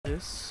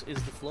this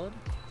is the flood.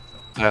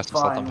 Pass,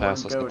 let them Fine,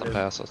 pass, we're let's let them goated.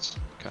 pass,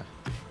 okay.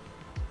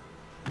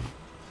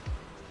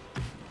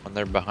 When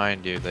they're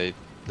behind you, they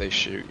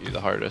shoot you the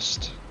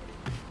hardest.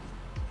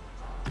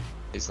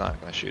 He's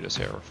not gonna shoot us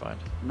here, we're fine.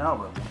 No,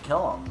 we'll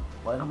kill him.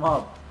 Light him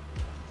up.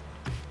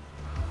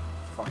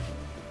 Fucking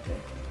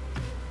dick.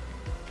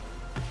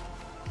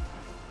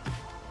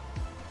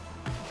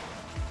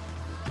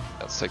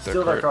 Let's take their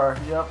Steal that cart.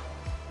 car, yep.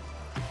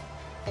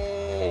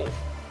 I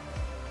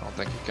don't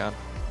think you can.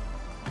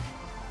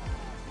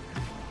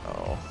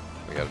 Oh,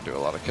 we gotta do a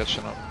lot of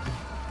catching up.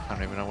 I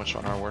don't even know which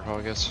one our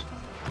Warthog is.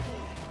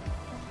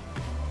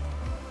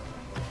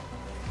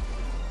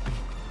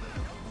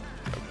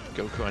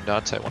 Goku and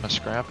Dante want to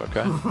scrap?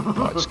 Okay.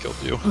 Oh, I just killed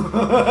you. I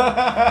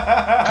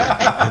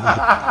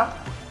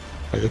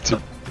got two.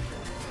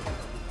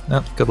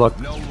 No, good luck.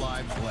 No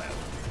lives left.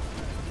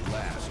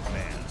 Last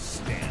man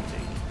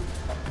standing.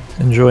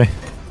 Enjoy.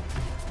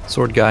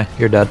 Sword guy,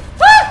 you're dead.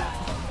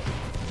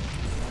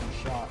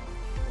 Shot.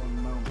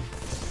 1 moment.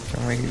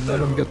 Can we let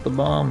him get the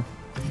bomb?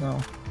 No.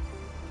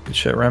 Good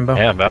shit, Rambo.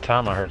 Yeah, about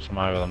time I heard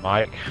somebody with a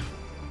mic.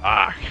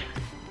 Fuck.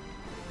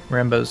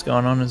 Rambo's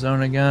gone on his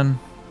own again.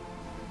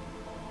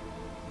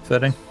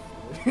 Fitting.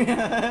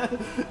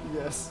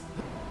 Yes.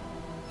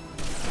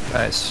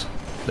 Guys,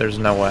 there's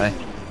no way.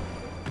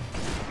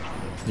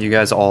 You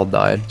guys all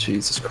died.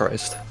 Jesus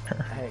Christ.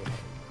 Hey,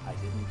 I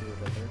didn't do it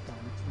the third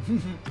time.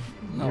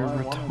 No, You're I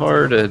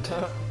wanted to.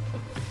 retarded.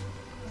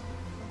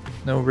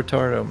 No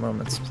retardo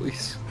moments,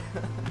 please.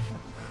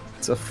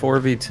 It's a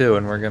 4v2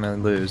 and we're gonna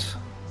lose.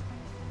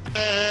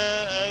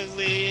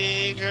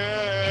 Ugly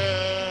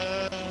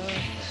girl,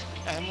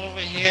 I'm over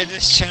here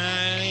just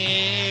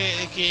trying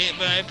to get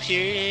my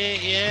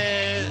period.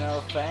 You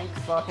know, thank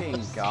fucking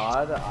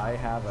God I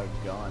have a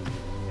gun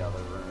in the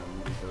other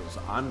room because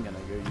I'm gonna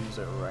go use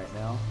it right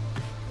now.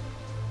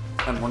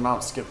 And we're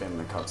not skipping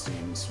the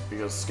cutscenes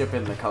because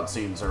skipping the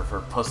cutscenes are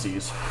for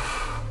pussies.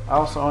 I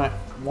also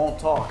won't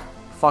talk.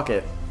 Fuck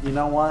it. You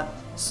know what?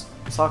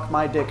 Suck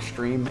my dick,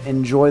 stream.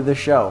 Enjoy the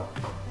show.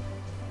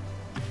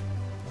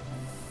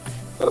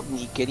 Of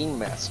me getting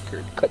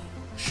massacred. Cut.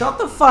 Shut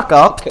the fuck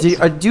up.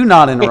 Do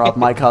not interrupt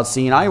my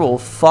cutscene. I will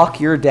fuck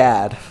your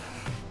dad.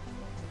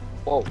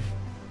 Whoa.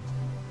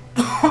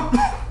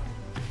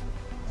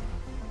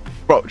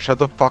 Bro, shut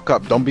the fuck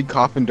up. Don't be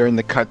coughing during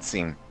the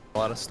cutscene. A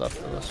lot of stuff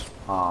for this.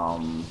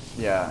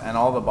 Yeah, and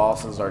all the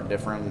bosses are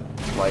different,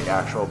 like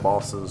actual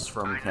bosses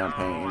from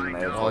campaign.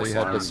 They have All you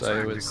had to slams.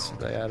 say was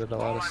they added a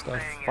lot of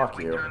stuff. Fuck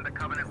you.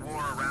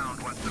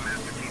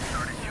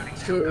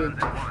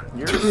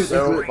 You're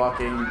so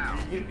fucking.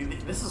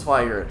 This is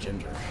why you're a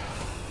ginger.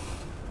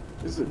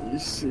 Is it you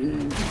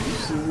see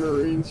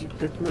Marines, you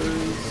pick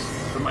Marines.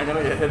 Am I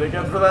gonna get hit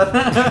again for that?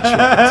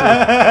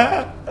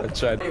 I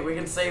tried. Hey, we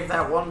can save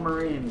that one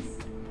Marine.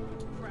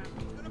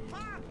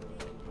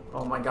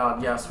 Oh my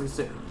god, yes, we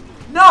save.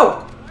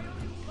 No!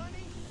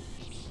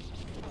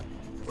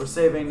 We're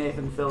saving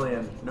Nathan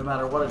Fillion, no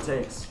matter what it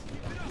takes.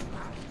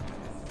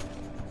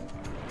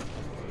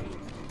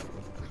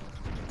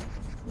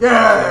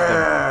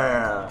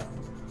 Yeah!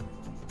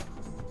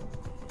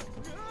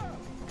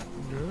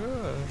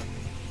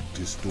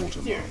 His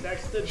daughter.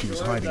 Next to She was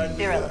George, hiding in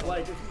the I water.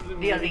 like this is The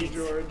movie, elite.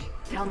 George.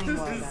 Tell me This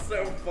more is about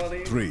so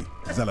funny. 3.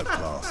 Zealot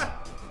class.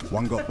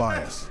 One got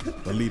bias.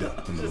 The leader,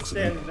 from the looks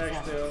Just of him. standing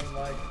next to him,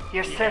 like.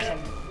 You're certain.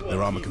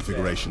 Their armor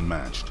configuration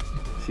matched.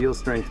 Shield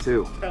strength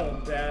 2. Tell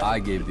him, Dad. I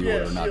gave the Yeah,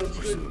 order not to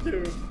shield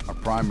pursue. too. Our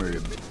primary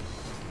objective.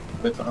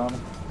 Whipping on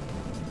him.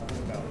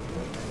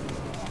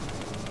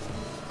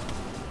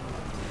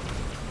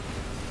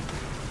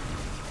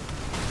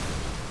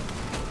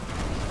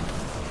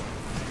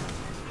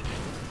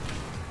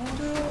 Oh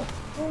no!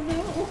 Oh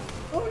no!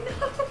 Oh no!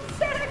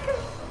 Zach!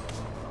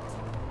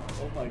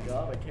 Oh my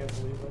god, I can't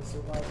believe I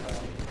survived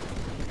that.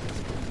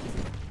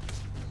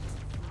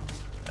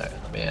 Alright,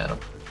 let me at him.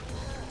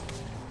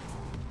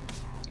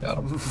 Got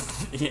him.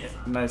 Yeah,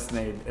 nice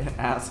nade,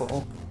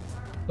 asshole.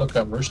 Look,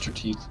 I'm Rooster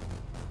Teeth.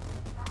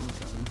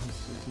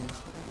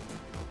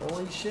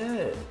 Holy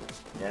shit.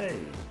 Yay.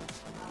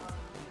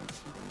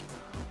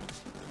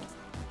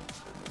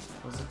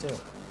 What does it do?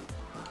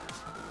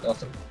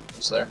 Nothing.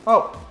 It's there.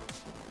 Oh!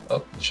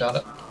 Oh, you shot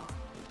it.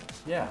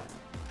 Yeah.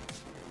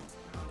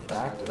 It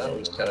I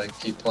activated. just gotta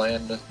keep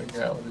playing to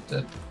figure out what it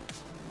did.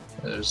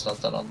 There's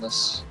nothing on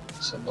this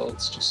symbol,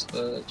 it's just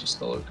the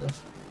logo.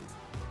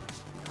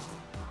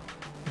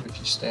 If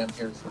you stand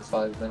here for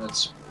 5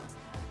 minutes,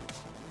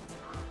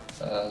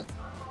 RV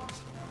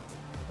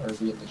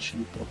in the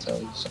Chief will tell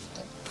you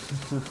something.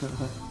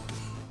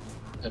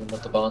 Hit him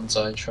with the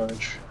bonsai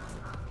charge.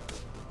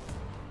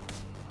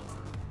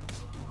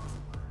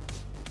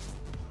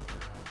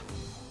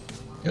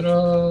 Get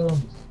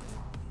him!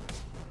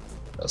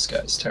 This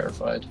guy's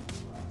terrified.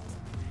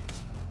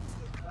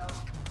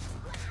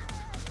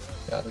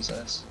 Got his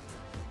ass.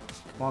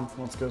 Come on,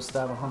 let's go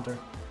stab a hunter.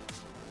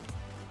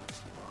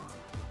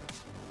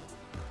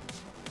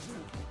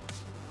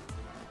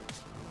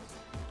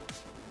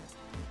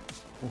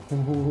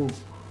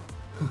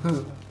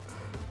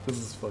 This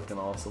is fucking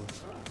awesome.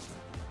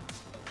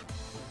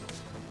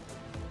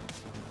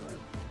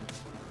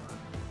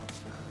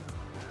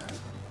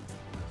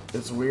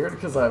 It's weird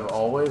because I've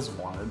always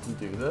wanted to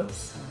do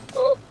this.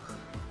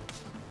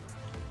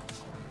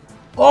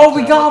 Oh,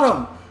 we got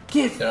him!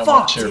 Get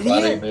fucked, your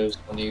body idiot! moves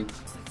when you.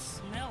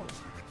 Smell.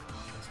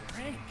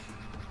 Drink.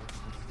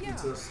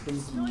 It's a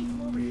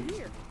stinky.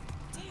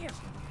 Damn.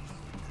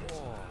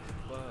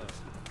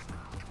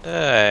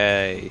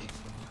 Hey.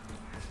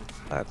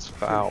 That's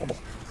foul.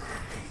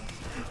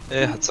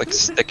 Yeah, it's like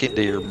sticking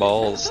to your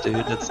balls,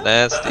 dude. It's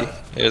nasty.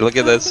 Here, look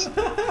at this.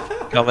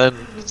 Come in,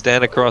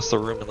 stand across the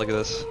room and look at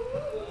this.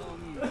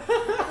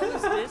 What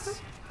is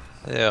this?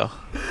 Yeah.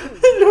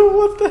 Yo,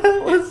 what the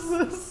hell is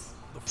this?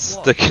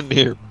 Sticking to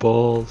your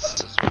balls.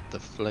 This is with the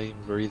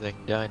flame-breathing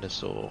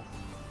dinosaur.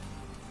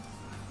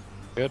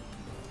 Good.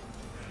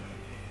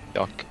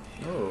 Yuck.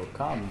 Oh,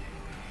 come.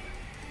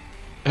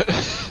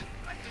 It's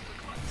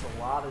a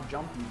lot of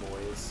jumpy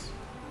boys.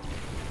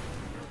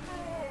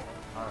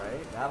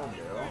 Alright, that'll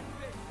do.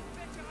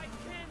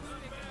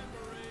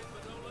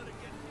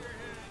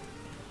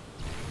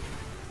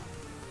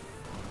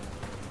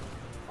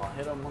 I'll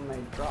hit them when they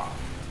drop.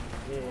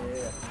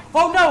 Yeah.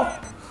 Oh no!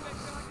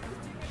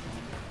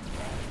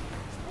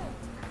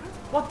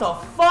 What the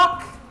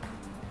fuck?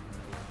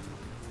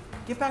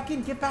 Get back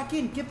in, get back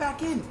in, get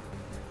back in!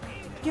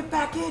 Get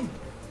back in!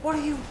 What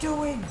are you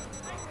doing?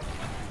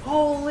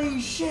 Holy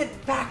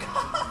shit, back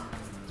up!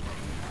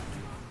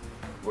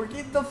 We're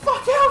getting the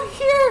fuck out of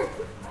here!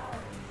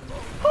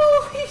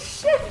 Holy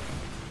shit!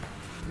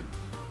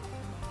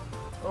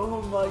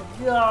 Oh my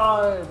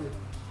god!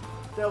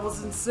 That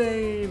was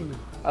insane!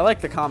 I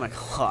like the comic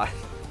a lot.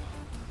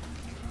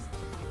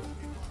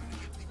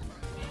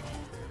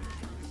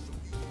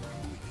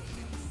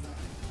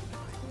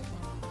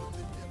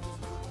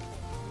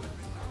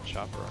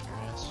 Chopper on your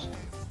ass.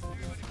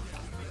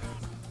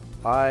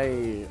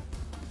 I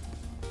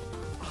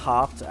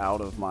hopped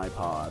out of my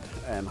pod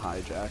and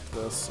hijacked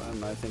this,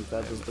 and I think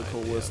that is the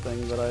coolest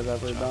thing that I've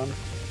ever done.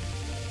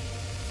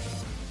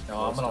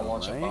 No, I'm gonna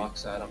launch a Right?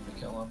 box at him to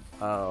kill him.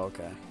 Oh,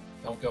 okay.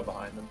 Don't go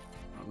behind him.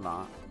 I'm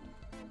not.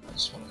 I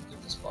just want to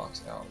get this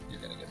box out. You're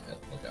gonna get hit.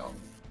 Look out.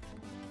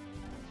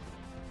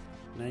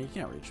 No, you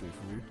can't reach me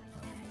from here.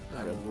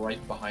 I'm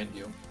right behind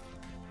you.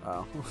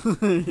 Oh.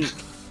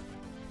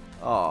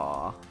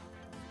 Aww.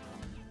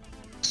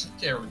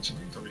 Can't reach me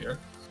from here.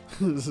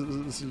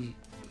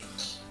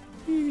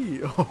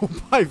 Oh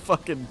my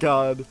fucking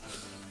god.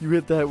 You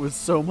hit that with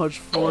so much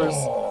force.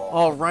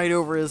 Oh, right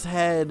over his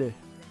head.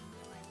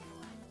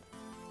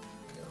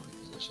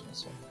 Reposition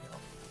this one.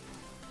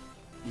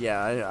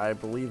 Yeah, I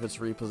believe it's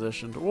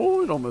repositioned.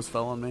 Oh, it almost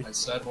fell on me. I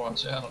said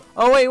watch out.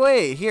 Oh,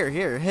 wait. Here.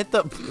 Hit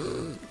the...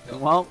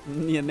 Well,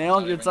 you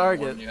nailed your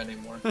target. You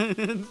anymore.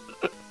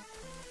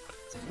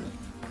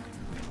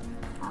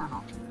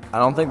 I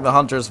don't think the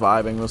hunter's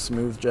vibing with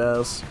smooth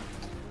jazz.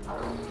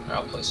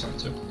 I'll play some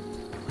too.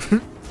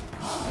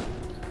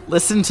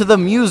 Listen to the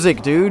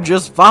music, dude.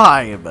 Just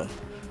vibe.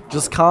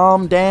 Just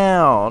calm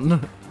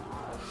down.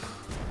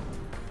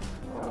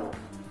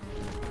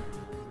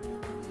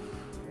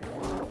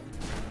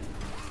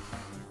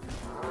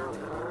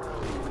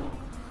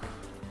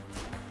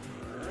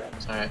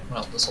 Alright,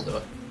 well, this'll do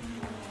it.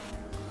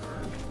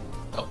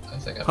 Oh, I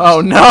think I missed.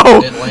 Oh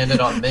no! It landed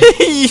on me.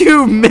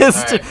 You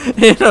missed Alright.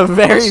 in a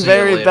very, See you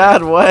very later.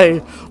 bad way.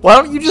 Why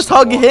don't you just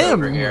hug Walk him?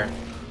 over here.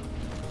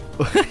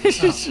 Oh,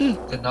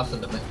 did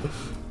nothing to me.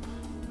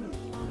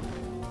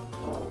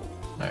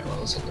 Alright, well,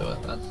 this'll do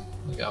it then.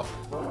 Look out.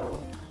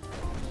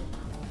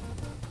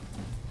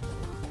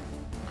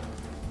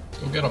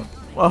 Go get him.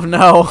 Oh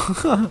no.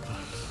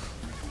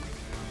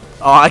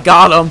 Oh, I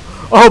got him.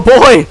 Oh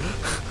boy!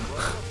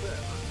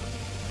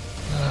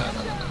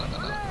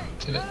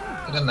 No.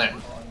 Get in there.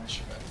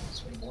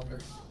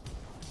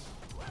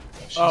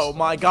 Oh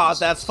my god,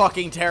 that's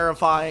fucking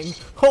terrifying.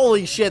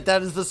 Holy shit,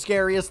 that is the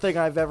scariest thing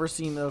I've ever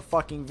seen in a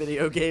fucking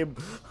video game.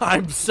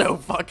 I'm in so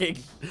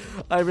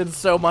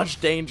much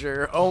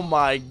danger. Oh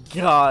my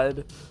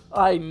god.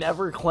 I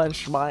never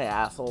clenched my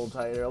asshole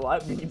tighter,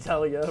 let me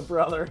tell you,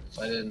 brother. If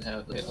I didn't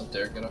have the up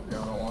there, get up here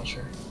on a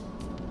launcher.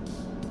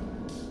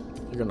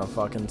 You're gonna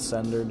fucking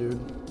send her, dude.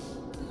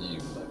 You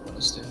might want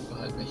to stand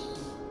behind me.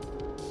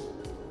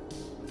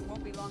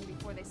 Won't be long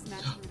before they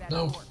smash through that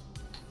No. door.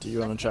 Do you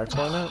want to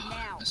checkpoint it?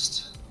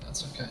 Missed.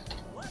 That's okay.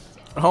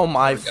 Oh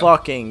my There we go.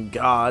 fucking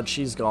god,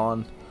 she's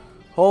gone.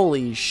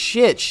 Holy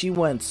shit, she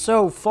went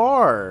so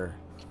far.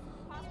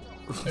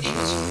 There she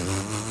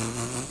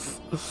is.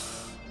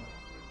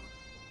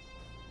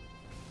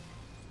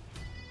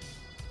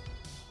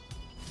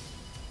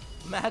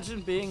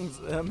 Imagine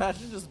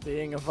just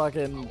being a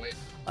fucking Oh, wait.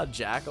 a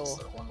jackal. Is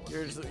there one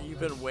with You've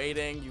been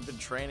waiting, you've been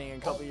training a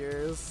couple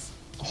years.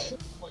 Oh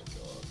my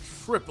god.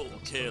 Triple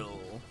kill.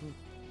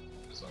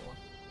 Is that one?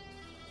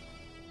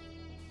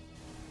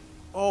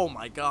 Oh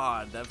my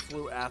god, that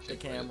flew at the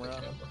Take right at the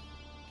camera.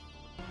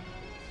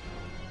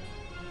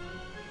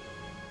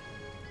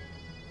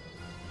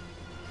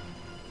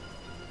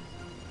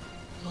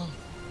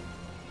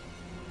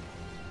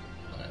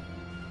 Alright.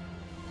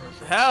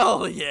 Perfect.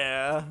 Hell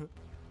yeah!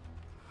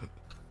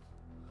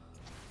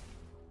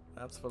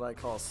 That's what I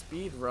call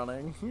speed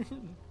running.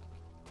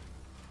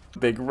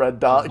 Big red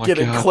dot my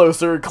getting God.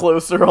 closer and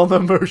closer on the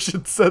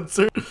motion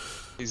sensor.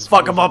 He's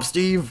Fuck him up,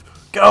 Steve.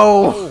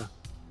 Go. Oh.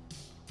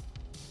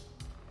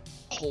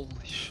 Holy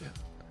shit.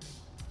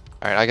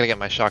 Alright, I gotta get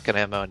my shotgun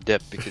ammo and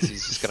dip because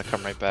he's just gonna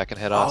come right back and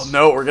hit us. Oh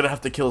no, we're gonna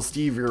have to kill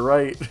Steve. You're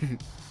right.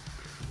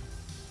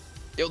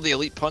 Yo, the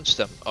elite punched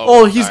him.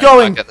 Oh, he's alright,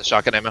 going. I'm getting the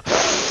shotgun ammo.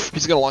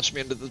 He's gonna launch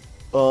me into the.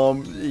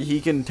 He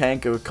can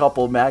tank a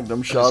couple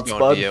magnum shots, going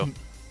bud. to you.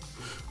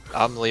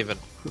 I'm leaving.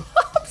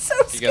 I'm so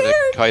You scared.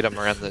 gotta kite him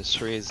around the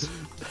trees.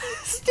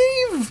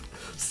 Steve!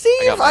 got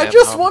Steve, my I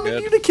just ammo, I'm wanted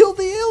good. you to kill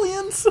the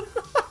aliens!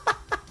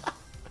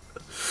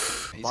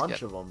 He's Bunch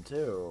getting- of them,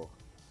 too.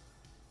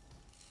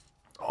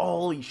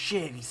 Holy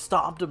shit, he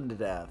stomped him to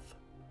death.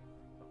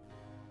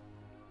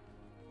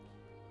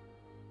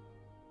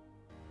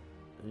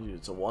 Dude,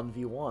 it's a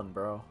 1v1,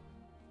 bro.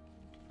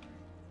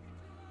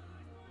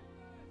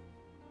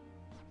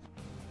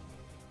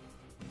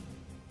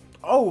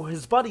 Oh,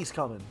 his buddy's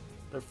coming.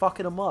 They're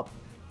fucking him up.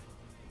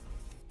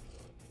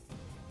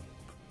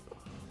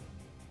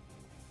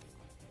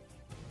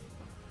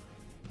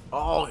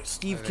 Oh,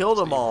 Steve killed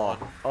them all.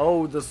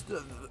 Oh, this.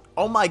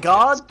 Oh my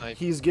God, sniped.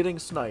 he's getting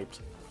sniped.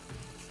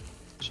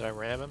 Should I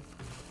ram him?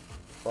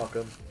 Fuck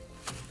him.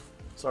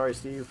 Sorry,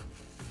 Steve.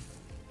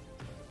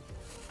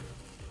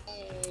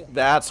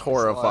 That's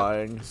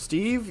horrifying.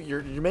 Steve,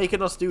 you're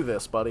making us do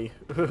this, buddy.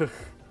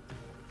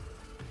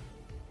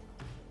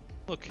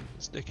 Look,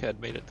 this dickhead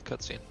made it to the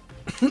cutscene.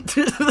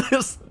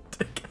 This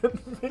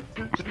dickhead made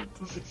it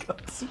into the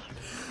cutscene.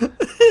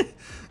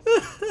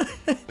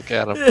 Look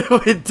at him.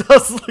 Ew, it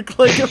does look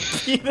like a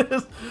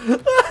penis.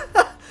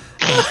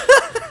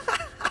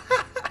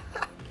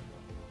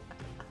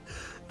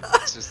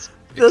 It's just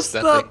That's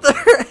extending. not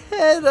their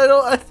head.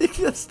 I think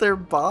that's their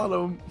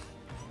bottom.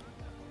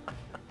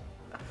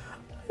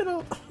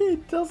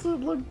 It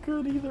doesn't look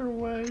good either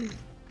way.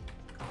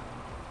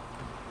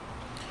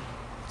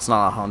 It's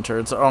not a hunter.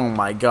 It's oh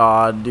my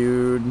God,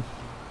 dude.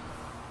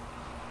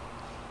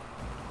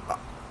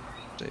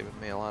 Saving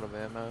me a lot of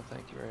ammo,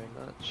 thank you very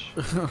much.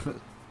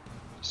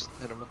 Just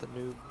hit him with a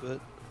noob, but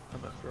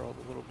I'm after all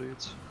the little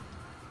dudes.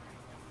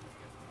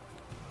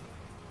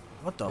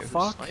 What the Who's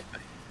fuck? sniping? Oh,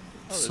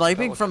 there's a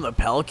Sniping from the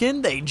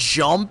Pelican? They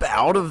jump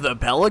out of the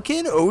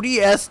Pelican?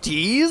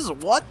 ODSTs?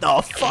 What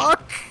the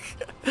fuck?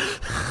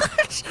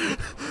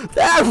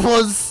 That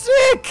was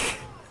sick!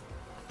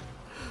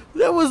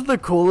 That was the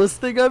coolest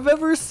thing I've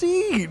ever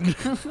seen!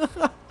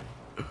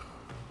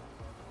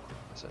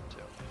 Said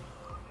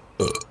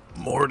too.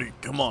 Morty,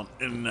 come on,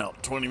 in and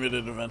out.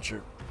 20-minute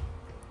adventure.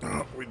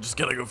 We just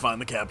gotta go find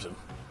the captain.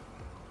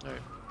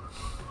 Alright.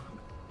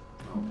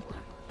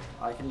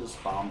 I can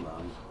just bomb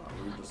them.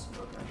 We just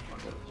okay.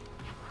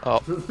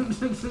 Oh,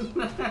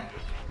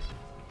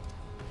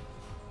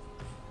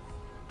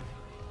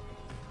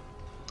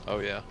 oh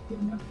yeah.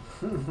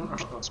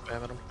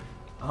 Spamming him.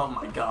 Oh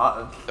my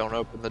God! Don't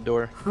open the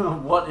door.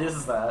 What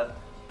is that?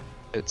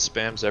 It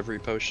spams every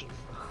potion.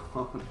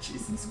 Oh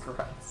Jesus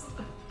Christ!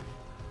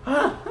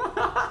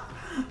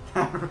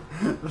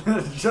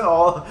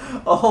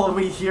 all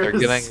we hear They're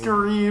is getting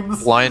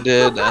screams.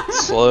 Blinded and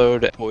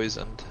slowed,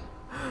 poisoned.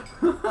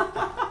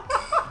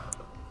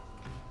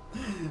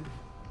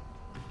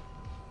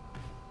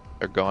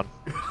 They're gone.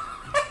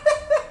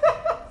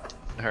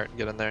 Alright,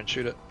 get in there and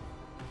shoot it.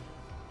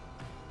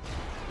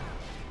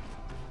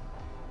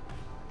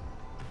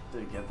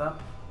 Did you get that?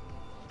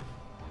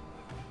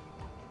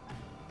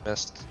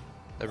 Missed.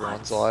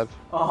 Everyone's alive.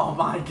 Oh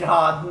my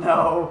God,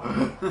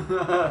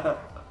 no!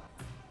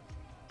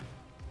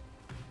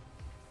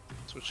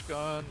 Switch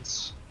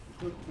guns.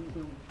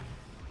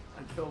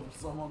 I killed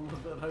someone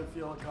with it. I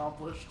feel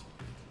accomplished.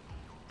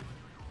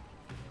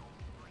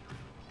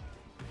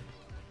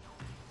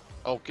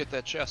 Oh, get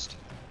that chest.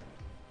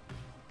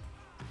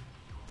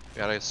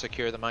 Gotta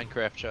secure the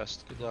Minecraft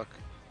chest. Good luck.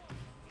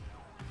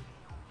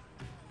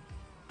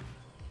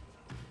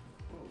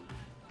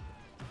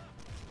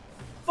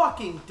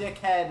 Fucking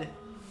dickhead!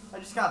 I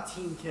just got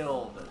team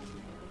killed.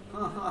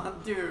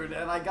 Dude,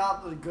 and I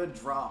got the good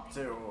drop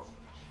too.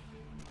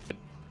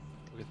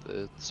 Look at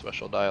the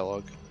special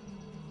dialogue.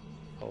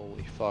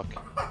 Holy fuck.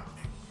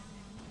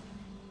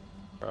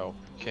 Bro,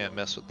 can't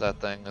mess with that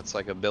thing. It's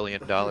like $1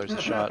 billion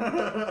a shot.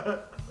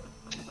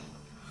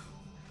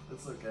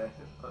 It's okay.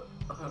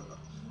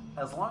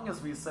 As long as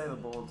we say the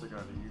bullets are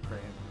going to Ukraine,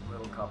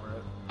 it'll cover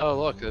it. Oh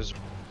look, there's...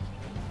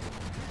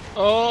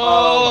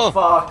 Oh, Oh!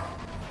 fuck!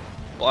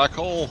 Black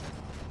hole!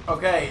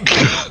 Okay,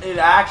 it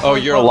actually Oh,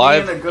 you're put me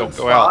alive? in a good Don't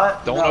go spot.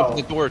 out. Don't No. open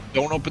the door.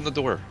 Don't open the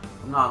door.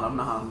 I'm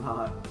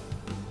not.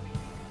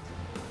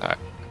 Alright.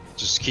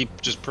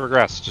 Just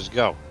progress. Just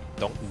go.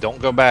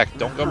 Don't go back.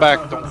 Don't go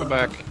back. Don't go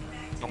back.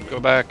 Don't go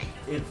back.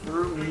 It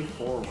threw me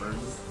forward.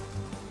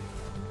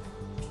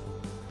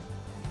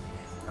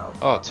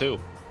 Oh, two.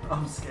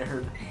 I'm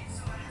scared.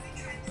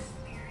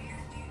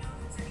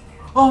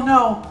 Oh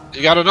no!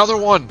 You got another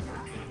one!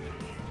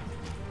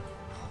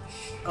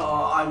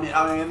 Oh, I'm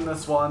in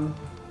this one.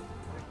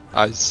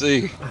 I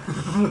see.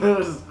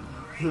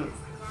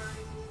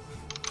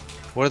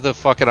 What are the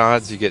fucking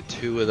odds you get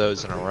 2 of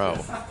those in a row?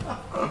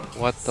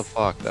 What the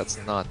fuck? That's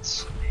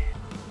nuts.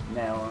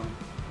 Nail him.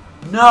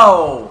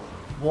 No!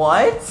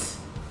 What?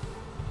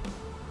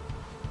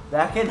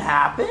 That can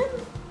happen?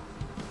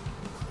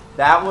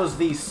 That was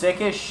the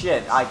sickest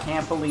shit. I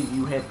can't believe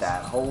you hit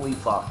that. Holy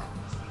fuck.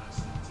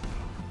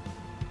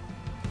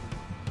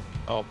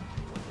 Oh.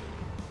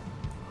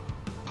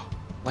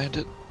 Land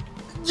it.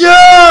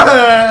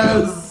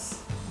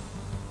 Yes!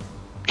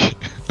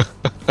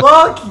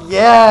 Fuck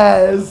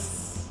yes!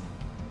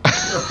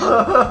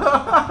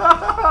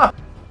 I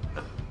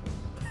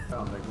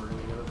don't think we're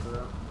gonna get it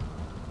through.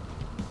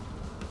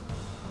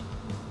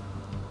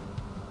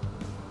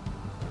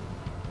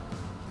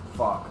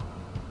 Fuck.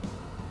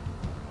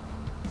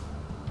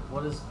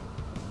 What is...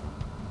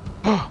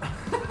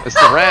 It's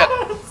the rat.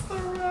 It's the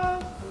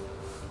rat.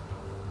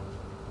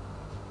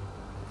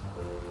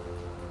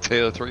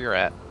 Taylor, throw your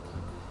rat.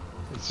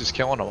 It's just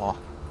killing them all.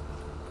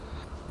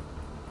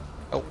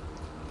 Oh,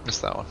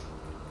 missed that one.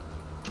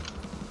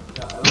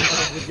 Yeah, I don't know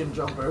if we can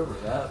jump over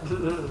that.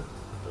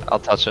 I'll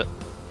touch it.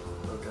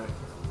 Okay.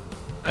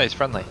 Oh, he's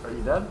friendly. Are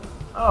you dead?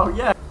 Oh,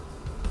 yeah.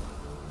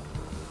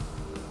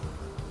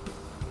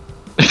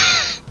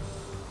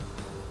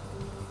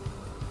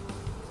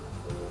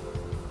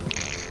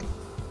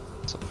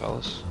 What's up,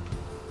 fellas?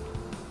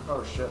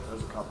 Oh shit,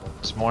 there's a couple.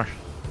 It's more.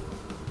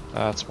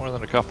 It's more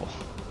than a couple.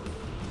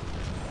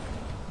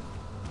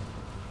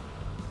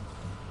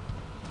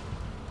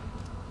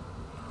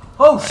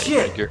 Oh Alright,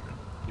 shit! You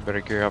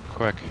better gear up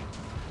quick.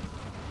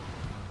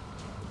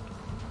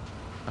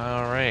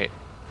 Alright,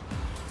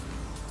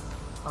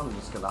 I'm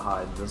just gonna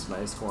hide this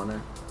nice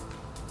corner.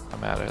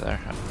 I'm out of there.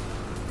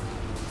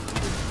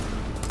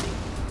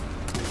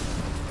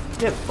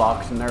 Get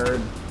fucked,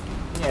 nerd.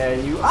 Yeah,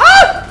 you.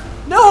 Ah!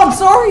 No, I'm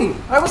sorry!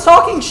 I was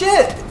talking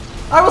shit!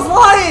 I was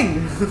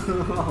lying!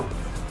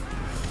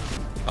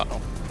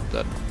 Uh-oh, I'm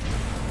dead.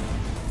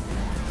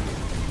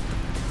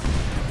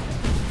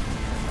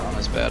 Oh,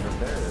 that's bad.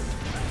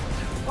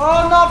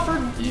 Oh, not for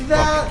You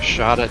that! fucking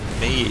shot at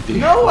me,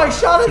 dude. No, I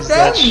shot at Where's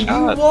that them! You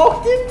shot?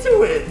 walked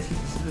into it!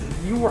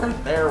 You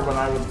weren't there when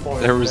I was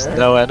pointing There was there.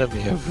 no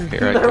enemy over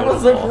here. I There killed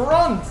was a them all.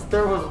 grunt!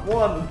 There was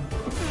one!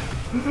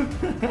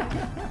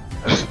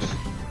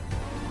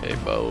 Hey,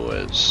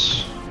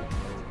 boys.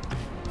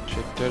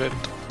 Shit did it.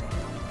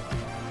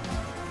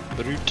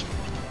 Brute.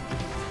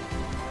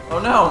 Oh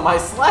no, my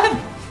sled!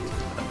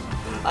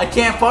 I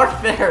can't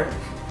park there!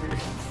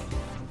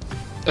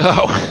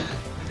 Oh.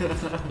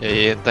 Yeah,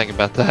 you didn't think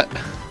about that.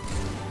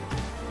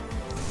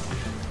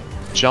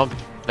 Jump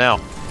now.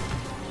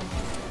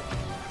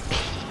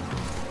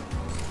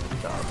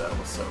 God, that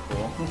was so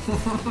cool.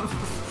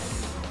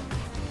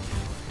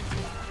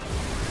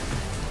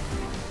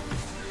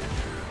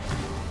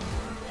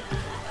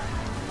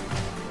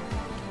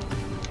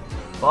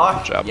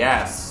 Fuck Good job.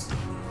 yes.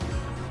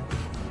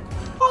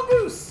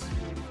 Mongoose!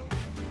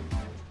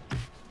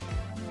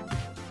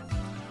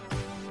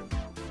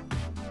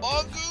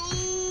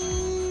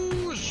 Mongoose!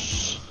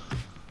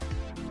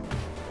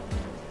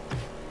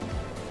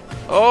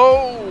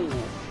 Oh!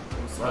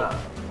 What was that?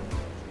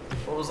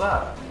 What was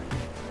that?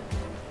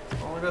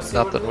 I wanna go see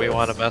what Nothing it we is.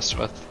 want to mess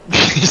with.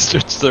 He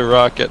starts the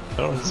rocket. I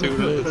don't see what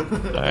it is.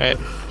 Alright.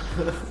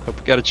 Hope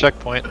we got a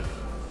checkpoint.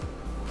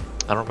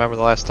 I don't remember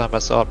the last time I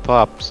saw it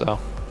pop, so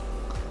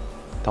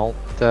don't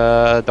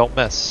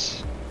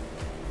miss.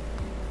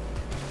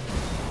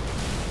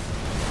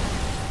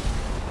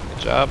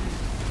 Good job.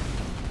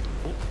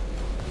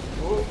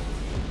 Ooh.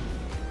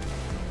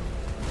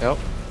 Yep.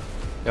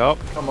 Yep.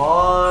 Come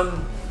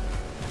on!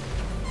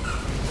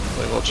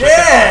 Play a little chicken.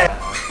 Yeah!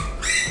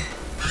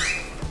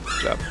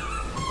 Good job.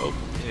 Oh,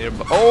 you need a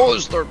oh,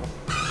 there's a third one.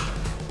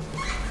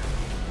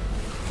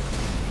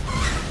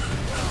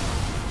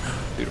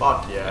 Beautiful.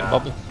 Fuck And yeah. a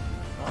bubble.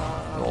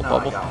 Little no,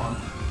 bubble. I got one.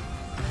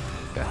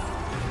 Okay.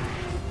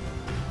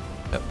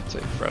 Yep,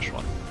 take a fresh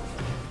one.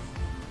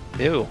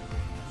 Ew.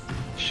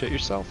 Shit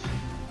yourself.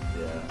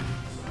 Yeah.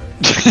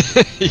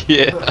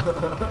 Yeah.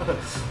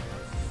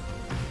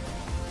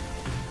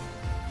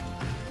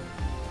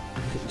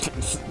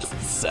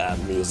 Sad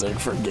music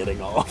for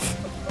getting off.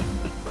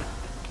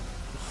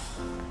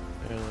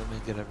 Here, let me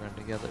get everyone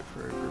together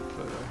for a group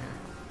photo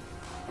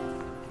here.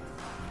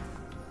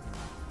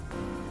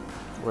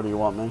 Where do you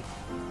want me?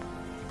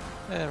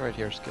 Yeah, right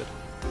here's good.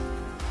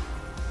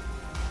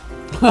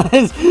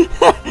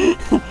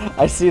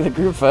 I see the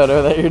group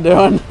photo that you're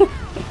doing.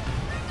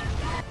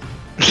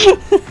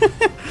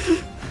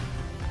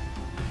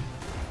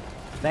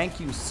 Thank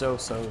you so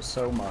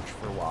much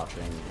for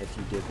watching, if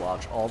you did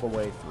watch all the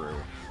way through.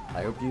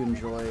 I hope you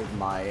enjoyed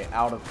my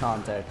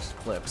out-of-context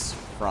clips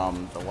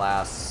from the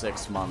last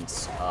 6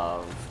 months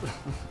of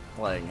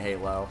playing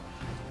Halo.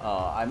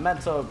 I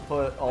meant to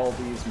put all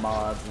these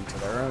mods into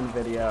their own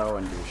video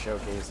and do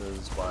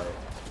showcases, but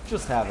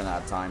just haven't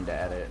had time to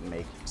edit and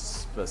make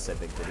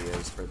specific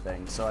videos for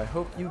things. So I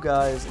hope you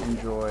guys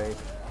enjoy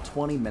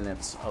 20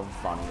 minutes of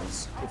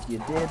funnies. If you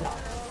did,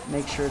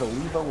 make sure to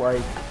leave a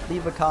like,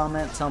 leave a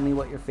comment, tell me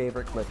what your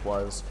favorite clip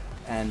was.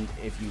 And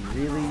if you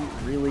really,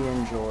 really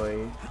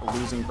enjoy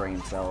losing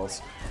brain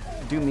cells,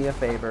 do me a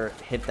favor,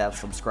 hit that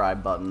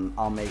subscribe button.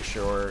 I'll make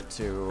sure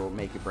to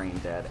make your brain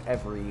dead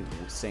every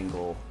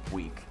single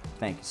week.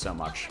 Thank you so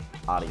much.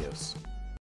 Adios.